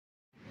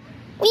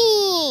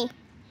Wee!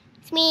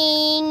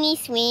 Swingy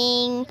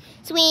swing,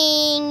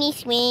 swingy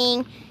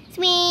swing,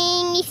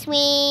 swingy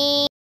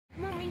swing.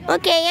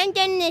 Okay, I'm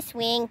done this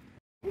swing.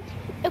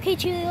 Okay,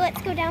 Chewy,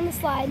 let's go down the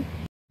slide.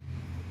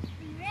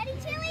 Are you ready,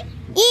 Chewy?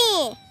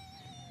 Yeah!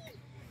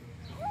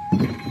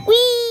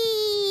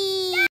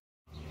 Wee!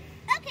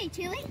 Okay,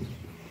 Chewy.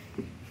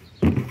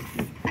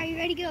 Are you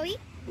ready to go eat?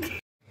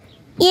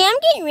 Yeah, I'm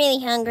getting really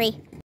hungry.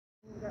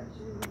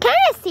 It's kind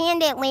of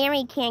sad that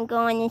Larry can't go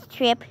on this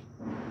trip.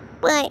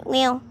 But,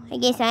 well, I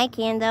guess I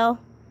can, though.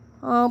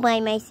 All by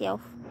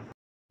myself.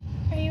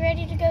 Are you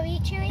ready to go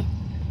eat, Chewy?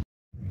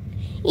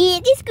 Yeah,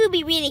 this is going to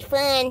be really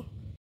fun.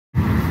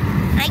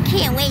 I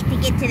can't wait to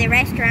get to the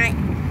restaurant.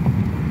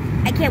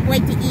 I can't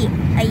wait to eat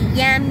a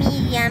yummy,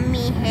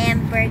 yummy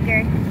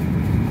hamburger.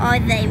 All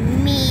the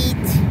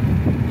meat,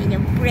 and the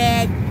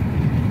bread,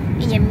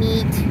 and the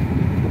meat.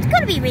 It's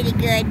going to be really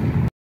good.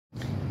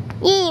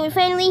 Yeah, we're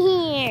finally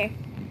here.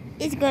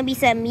 It's going to be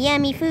some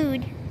yummy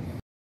food.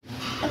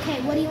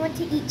 Okay, what do you want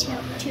to eat,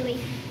 Chewy?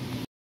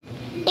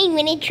 I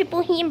want a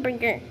triple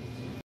hamburger.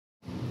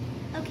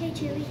 Okay,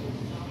 Chewy.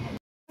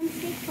 One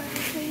steak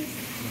burger, please.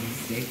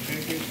 Steak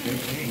burger? Sure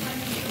thing.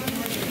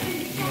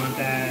 You want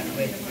that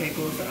with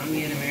pickles,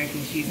 onion,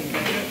 American cheese, and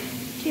ketchup?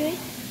 Chewy?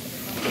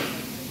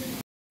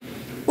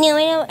 No,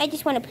 I don't. I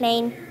just want a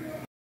plain.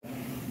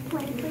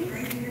 Plain, please.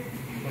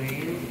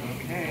 Plain?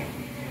 Okay.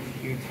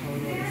 Your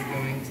total is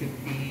going to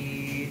be...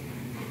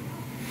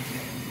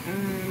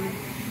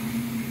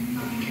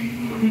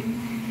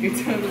 your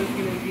total is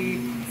going to be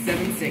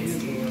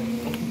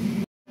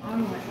 $7.60.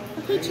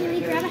 Okay, Chewy,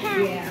 grab a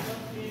hat. Yeah.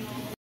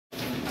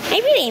 I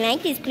really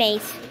like this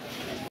place.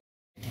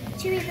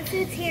 Chewy, the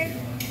food's here.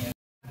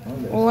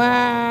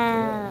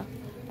 Wow.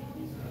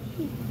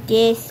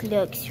 This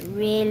looks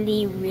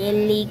really,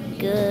 really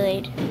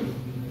good.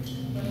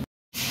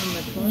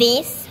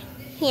 This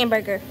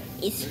hamburger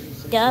is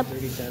the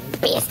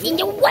best in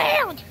the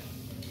world.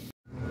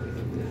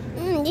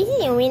 This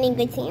is a really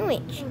good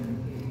sandwich.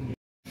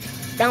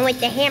 Done with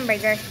the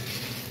hamburger.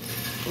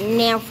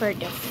 Now for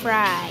the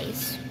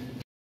fries.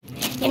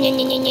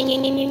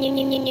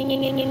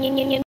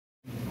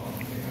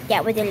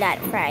 That was a lot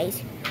of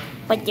fries,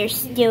 but there's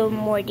still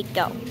more to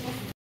go.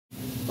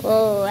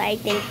 Oh, I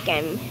think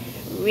I'm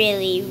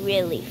really,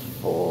 really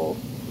full.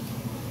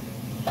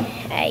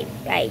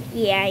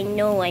 Yeah, I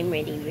know I'm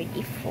really,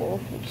 really full.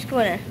 I'm just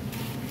gonna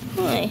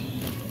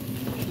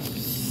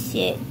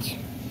sit.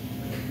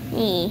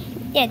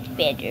 That's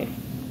better.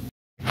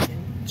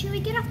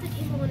 Chewy, get off the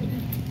table and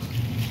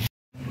eat.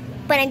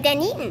 But I'm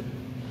done eating.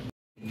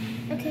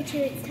 Okay,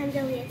 Chewy, it's time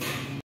to leave.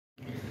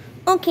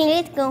 Okay,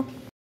 let's go.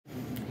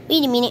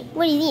 Wait a minute,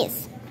 what is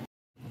this?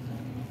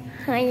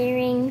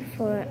 Hiring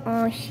for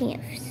all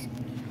shifts.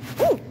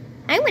 Ooh,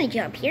 I want a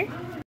job here.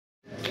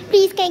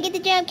 Please, can I get the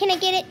job? Can I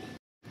get it?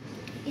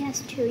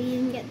 Yes, Chewy, you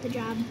can get the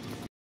job.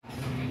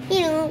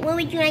 You know, what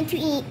would you like to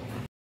eat?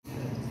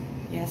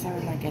 Yes, I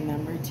would like a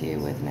number 2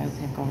 with no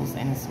pickles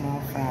and a small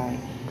fry.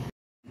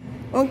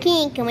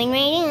 Okay, coming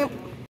right up.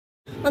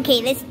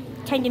 Okay, let's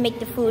time to make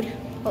the food.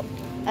 Oh,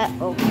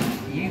 uh-oh.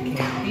 You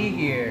can't be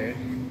here.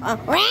 Oh,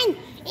 run!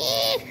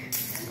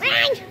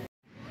 Run!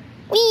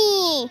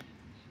 Wee!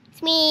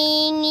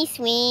 Swingy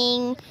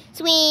swing,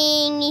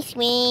 swingy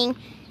swing,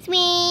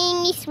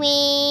 swingy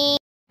swing.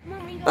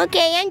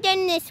 Okay, I'm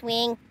done this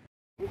swing.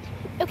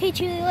 Okay,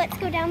 Chewy, let's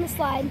go down the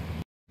slide.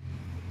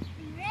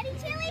 Are you ready,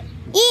 Chewy?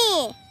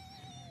 Yeah!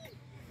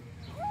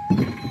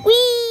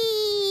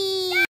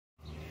 Wee!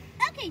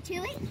 Okay,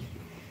 Chewy.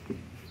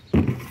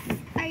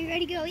 Are you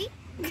ready to go eat?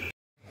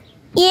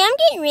 Yeah, I'm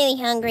getting really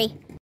hungry.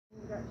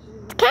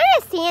 It's kind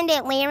of sad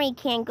that Larry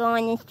can't go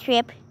on this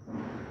trip.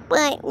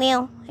 But,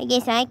 well, I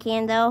guess I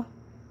can, though.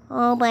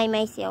 All by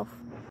myself.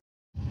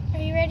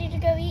 Are you ready to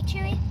go eat,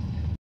 Chewy?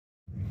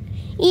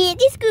 Yeah,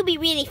 this is going to be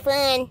really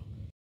fun.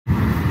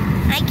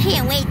 I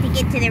can't wait to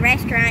get to the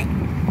restaurant.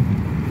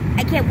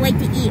 I can't wait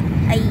to eat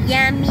a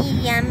yummy,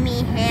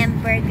 yummy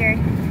hamburger.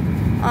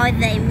 All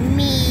the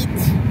meat,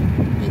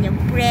 and the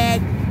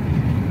bread,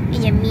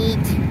 and the meat.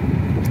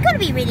 It's going to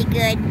be really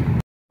good.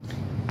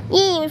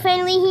 Yeah, we're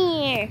finally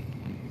here.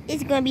 This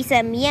is going to be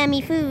some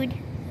yummy food.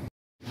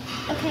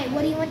 Okay,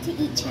 what do you want to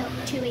eat,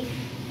 Chewy?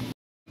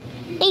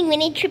 I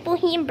want a triple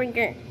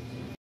hamburger.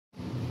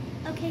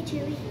 Okay,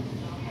 Chewy.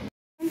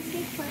 One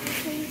steak burger,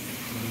 please.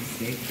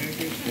 Steak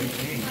burger? Sure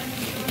thing.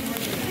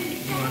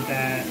 You want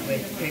that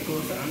with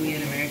pickles,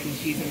 onion, American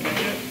cheese, and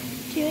ketchup?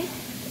 Chewy?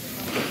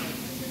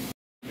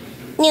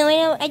 No, I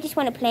don't. I just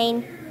want a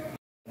plain.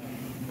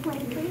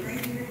 Plain, please.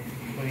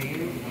 Plain?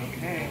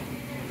 Okay.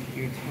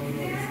 Your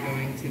total is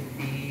going to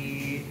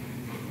be...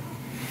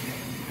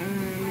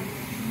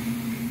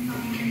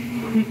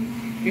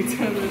 your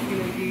total is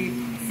going to be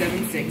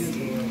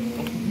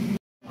 $7.60.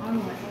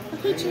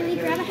 Okay, Chewy,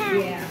 grab a hat.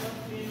 Yeah.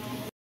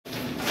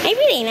 I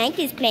really like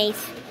this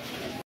place.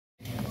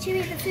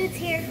 Chewy, the food's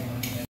here.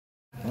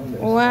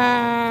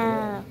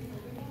 Wow.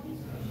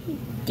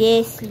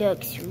 This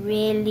looks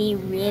really,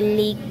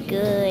 really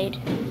good.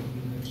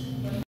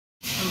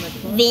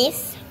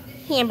 This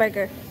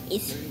hamburger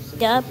is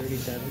the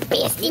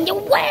best in the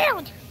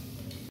world.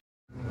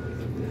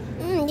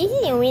 This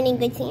is a really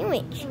good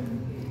sandwich.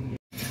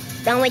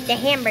 Done with the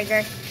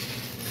hamburger.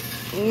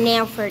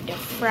 Now for the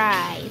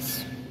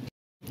fries.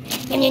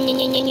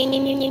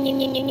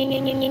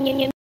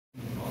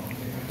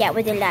 That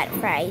was a lot of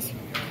fries,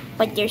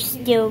 but there's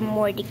still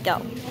more to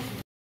go.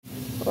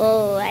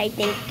 Oh, I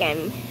think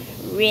I'm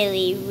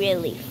really,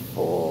 really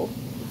full.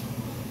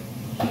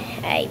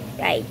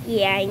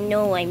 Yeah, I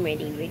know I'm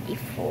really, really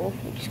full.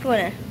 I'm just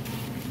gonna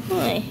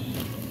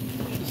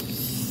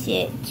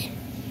sit.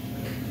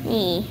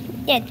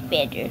 That's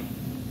better.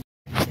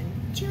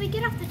 Chewy,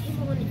 get off the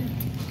table and eat.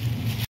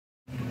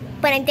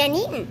 But I'm done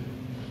eating.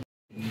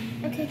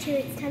 Okay,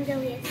 Chewy, it's time to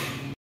leave.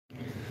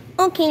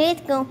 Okay,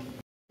 let's go.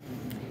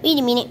 Wait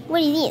a minute,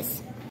 what is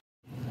this?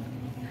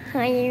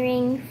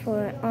 Hiring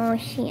for all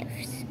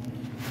shifts.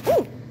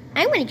 Ooh,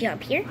 I want a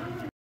job here.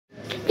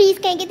 Please,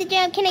 can I get the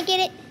job? Can I get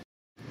it?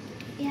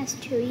 Yes,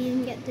 Chewy, you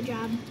can get the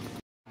job.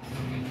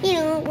 You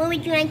know, what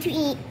would you like to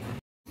eat?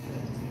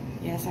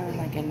 Yes, I would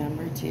like a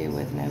number 2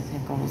 with no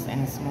pickles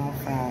and a small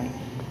fry.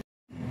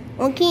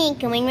 Okay,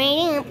 coming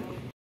right up.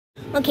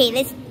 Okay,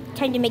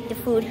 time to make the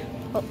food.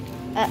 Oh,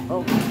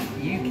 uh-oh.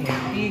 You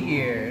can't be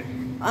here.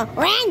 Oh,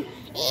 run!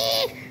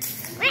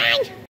 Run!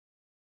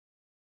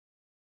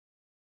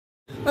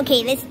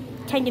 Okay,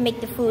 time to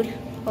make the food.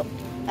 Oh,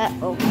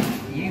 uh-oh.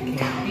 You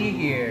can't be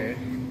here.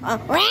 Oh,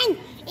 run!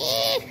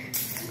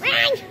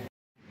 Run!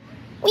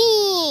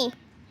 Whee!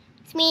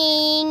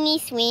 Swingy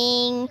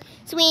swing,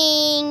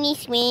 swingy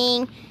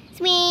swing,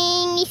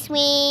 swingy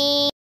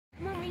swing.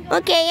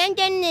 Okay, I'm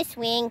done this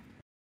swing.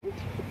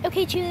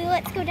 Okay, Chewy,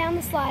 let's go down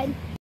the slide.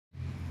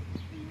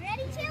 Are you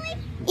ready, Chewy?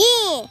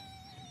 Yeah!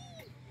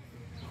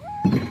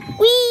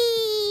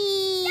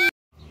 Whee!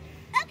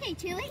 Okay,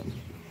 Chewy.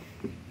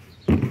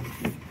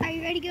 Are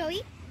you ready to go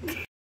eat?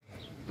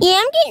 Yeah,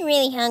 I'm getting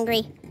really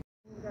hungry.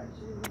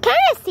 It's kind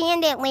of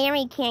sad that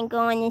Larry can't go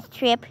on this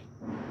trip.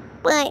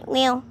 But,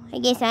 well, I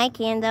guess I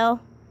can, though.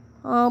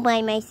 All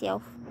by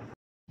myself.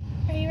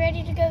 Are you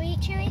ready to go eat,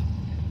 Chewy?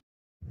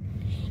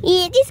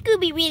 Yeah, this is going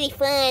to be really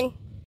fun.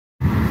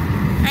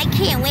 I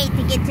can't wait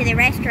to get to the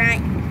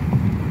restaurant.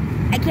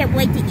 I can't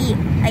wait to eat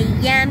a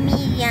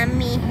yummy,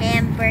 yummy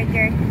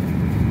hamburger.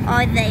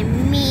 All the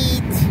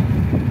meat,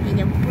 and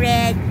the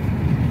bread,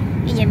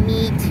 and the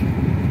meat.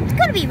 It's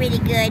going to be really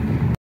good.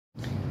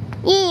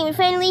 Yeah, we're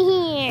finally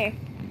here.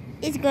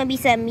 It's going to be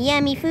some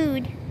yummy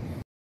food.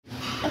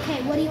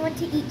 Okay, what do you want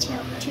to eat,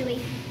 Chewy?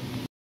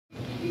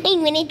 I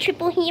want a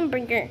triple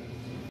hamburger.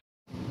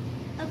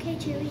 Okay,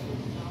 Chewy.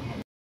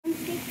 One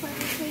steak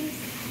burger, please.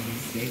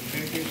 Steak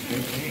burger,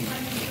 sure thing.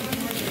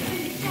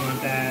 You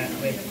want that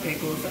with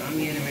pickles,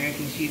 onion,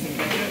 American cheese, and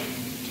ketchup?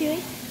 Chewy?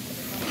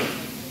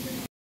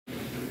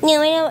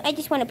 No, I don't. I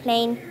just want a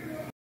plain.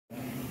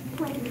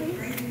 Plain, please.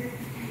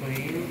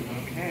 Plain,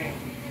 okay.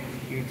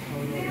 Your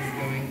total is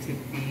going to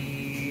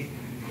be...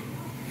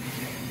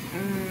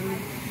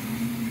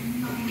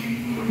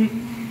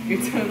 your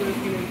total is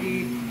going to be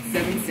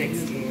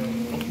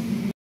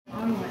 $7.60.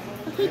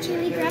 Okay,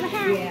 Chewy, grab a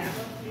hat.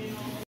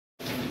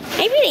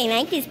 I really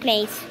like this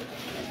place.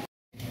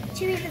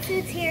 Chewy, the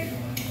food's here.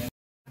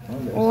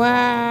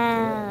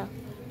 Wow.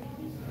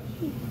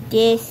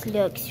 This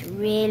looks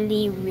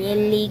really,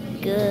 really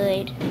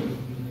good.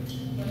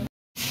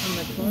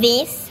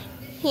 This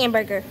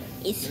hamburger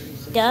is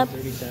the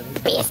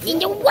best in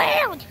the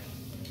world.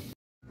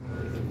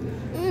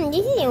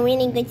 This is a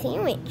really good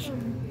sandwich.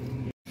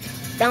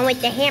 Done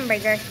with the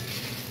hamburger.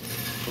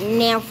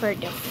 Now for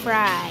the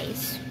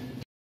fries.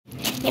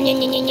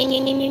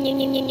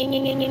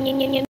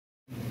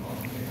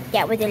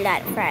 That was a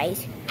lot of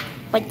fries,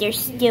 but there's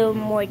still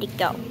more to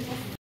go.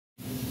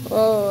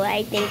 Oh,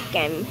 I think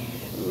I'm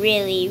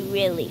really,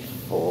 really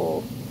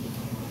full.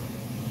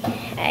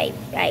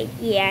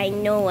 Yeah, I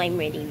know I'm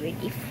really,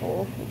 really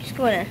full. I'm just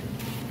gonna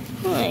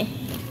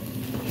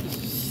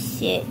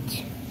sit.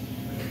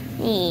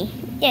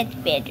 That's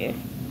better.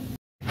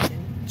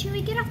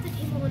 Chewy, get off the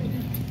table and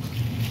eat.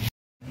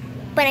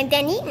 But I'm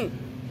done eating.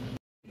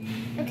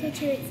 Okay,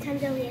 Chewy, it's time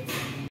to leave.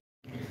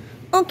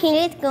 Okay,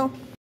 let's go.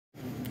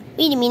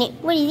 Wait a minute,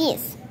 what is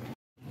this?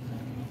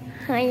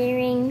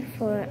 Hiring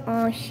for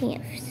all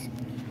shifts.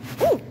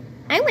 Ooh,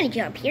 I want a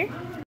job here.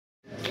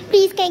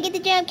 Please, can I get the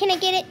job? Can I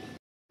get it?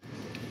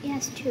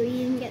 Yes, Chewy,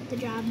 you can get the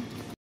job.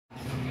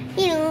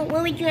 You know,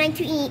 what would you like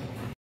to eat?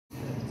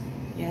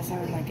 Yes, I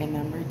would like a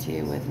number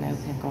 2 with no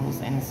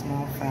pickles and a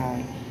small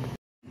fry.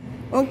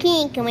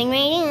 Okay, coming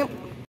right up.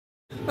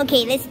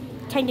 Okay,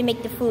 time to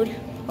make the food.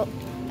 Oh,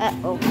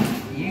 uh-oh.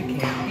 You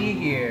can't be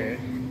here.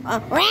 Oh,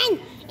 run!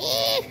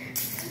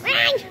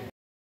 Run!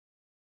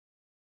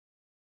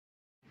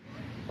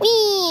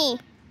 Whee!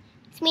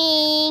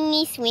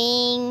 Swingy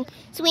swing,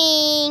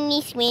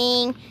 swingy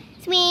swing,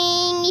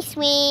 swingy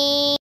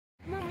swing.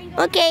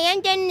 Okay,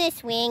 I'm done this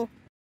swing.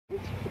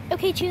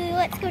 Okay, Chewy,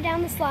 let's go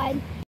down the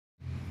slide.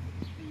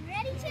 Are you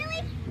ready,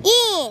 Chewy?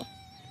 Yeah!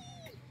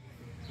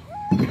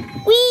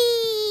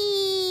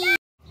 Whee!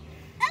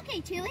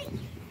 Okay, Chewy.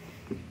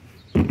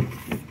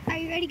 Are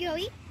you ready to go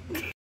eat?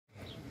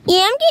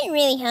 Yeah, I'm getting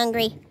really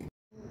hungry.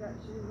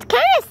 It's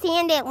kind of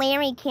sad that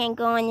Larry can't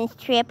go on this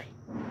trip.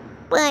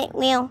 But,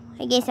 well,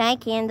 I guess I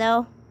can,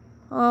 though.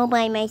 All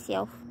by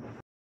myself.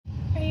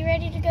 Are you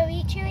ready to go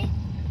eat, Chewy?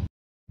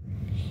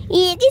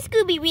 Yeah, this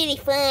could be really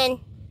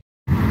fun.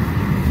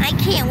 I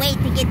can't wait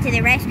to get to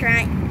the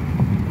restaurant.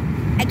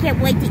 I can't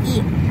wait to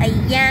eat a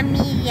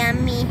yummy,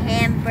 yummy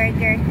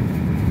hamburger.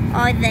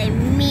 All the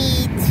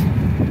meat,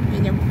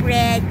 and the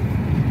bread,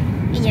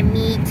 and the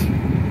meat.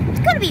 It's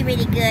gonna be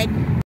really good.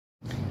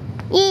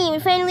 Yeah, we're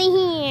finally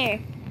here.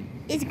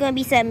 It's gonna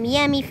be some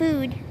yummy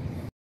food.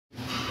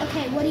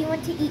 Okay, what do you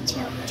want to eat,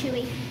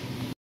 Chewy?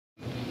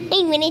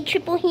 I want a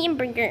triple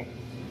hamburger.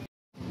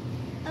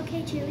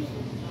 Okay, Chewy.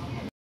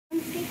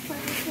 One steak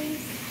burger,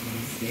 please.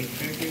 Steak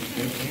burger,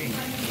 sure thing.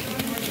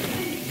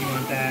 You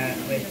want that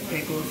with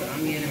pickles,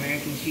 onion,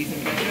 American cheese,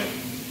 and ketchup?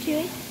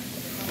 Chewy?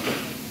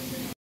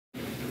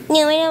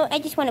 No, I don't. I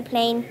just want a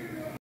plain.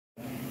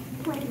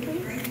 Plain,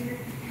 please.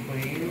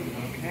 Plain,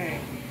 okay.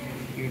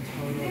 Your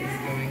total is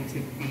going to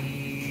be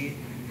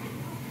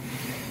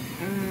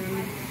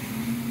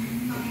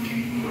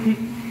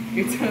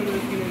your total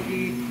is going to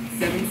be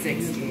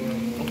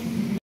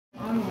 $7.60.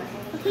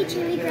 Okay,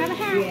 Chewy, grab a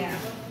hat.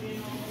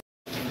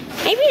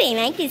 I really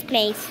like this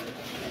place.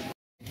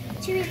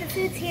 Chewy, the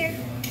food's here.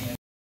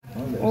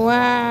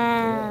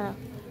 Wow.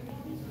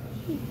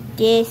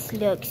 This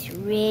looks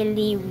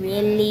really,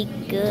 really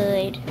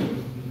good.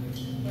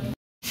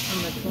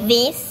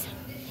 This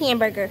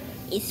hamburger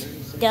is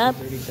the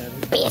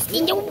best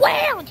in the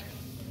world.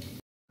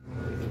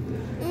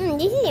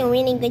 This is a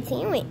really good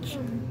sandwich.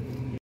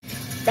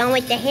 Done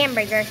with the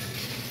hamburger.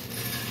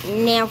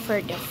 Now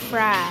for the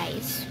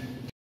fries.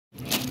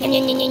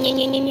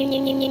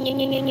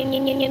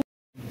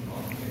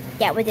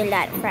 That was a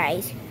lot of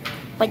fries,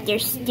 but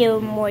there's still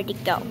more to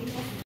go.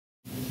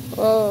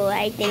 Oh,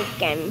 I think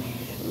I'm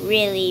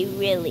really,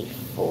 really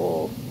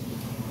full.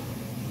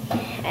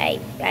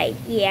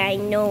 Yeah, I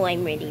know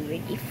I'm really,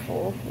 really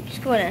full. I'm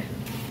just gonna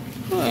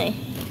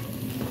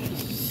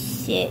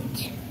sit.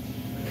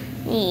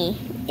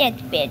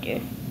 That's better.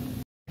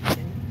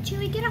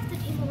 Chewy, get off the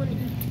table and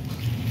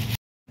eat.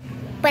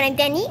 But I'm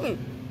done eating.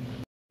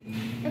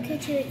 Okay,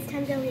 Chewy, it's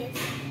time to leave.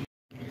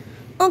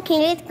 Okay,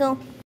 let's go.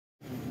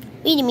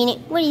 Wait a minute,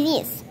 what is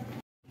this?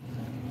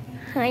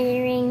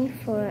 Hiring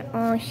for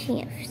all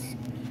shifts.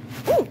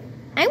 Ooh,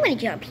 I want a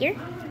job here.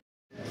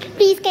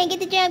 Please, can I get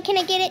the job? Can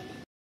I get it?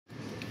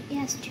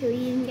 Yes, Chewy,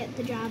 you can get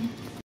the job.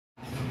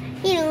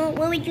 You know,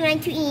 what would you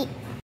like to eat?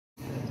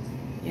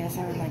 Yes,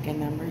 I would like a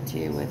number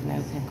 2 with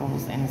no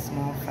pickles and a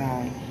small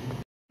fry.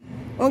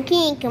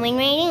 Okay, coming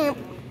right up.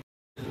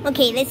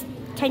 Okay,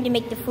 time to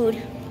make the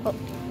food. Oh,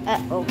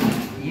 uh-oh.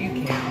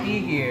 You can't be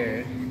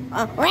here.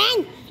 Oh,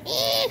 run!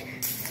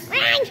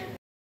 Run!